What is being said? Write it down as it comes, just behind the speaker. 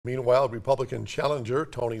Meanwhile, Republican challenger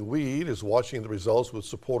Tony Wied is watching the results with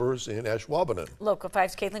supporters in Ashwaubenon. Local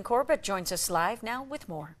 5's Caitlin Corbett joins us live now with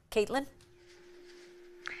more. Caitlin?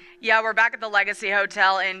 Yeah, we're back at the Legacy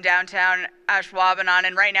Hotel in downtown Ashwaubenon,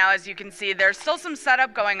 and right now, as you can see, there's still some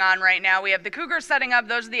setup going on right now. We have the Cougars setting up.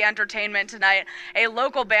 Those are the entertainment tonight. A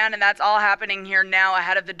local band, and that's all happening here now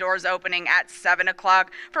ahead of the doors opening at 7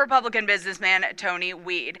 o'clock for Republican businessman Tony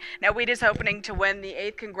Wied. Now, Wied is hoping to win the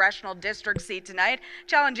 8th Congressional District seat tonight,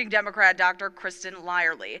 challenging Democrat Dr. Kristen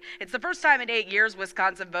Lyerly. It's the first time in 8 years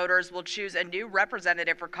Wisconsin voters will choose a new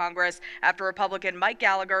representative for Congress after Republican Mike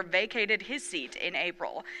Gallagher vacated his seat in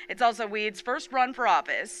April. It's also Wied's first run for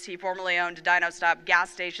office. He formerly owned Dino Stop gas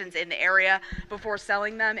stations in the area before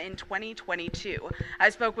selling them in 2022. I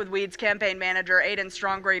spoke with Wied's campaign manager, Aiden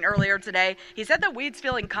Strongreen, earlier today. He said that Wied's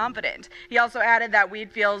feeling confident. He also added that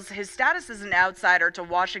Wied feels his status as an outsider to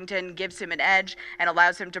Washington gives him an edge and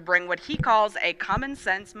allows him to bring what he calls a common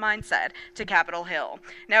sense mindset to Capitol Hill.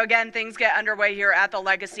 Now, again, things get underway here at the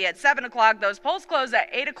Legacy at 7 o'clock. Those polls close at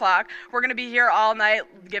 8 o'clock. We're going to be here all night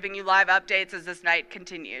giving you live updates as this night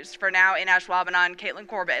continues. For now, in Ashwaubenon, Caitlin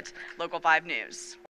Corbett, Local 5 News.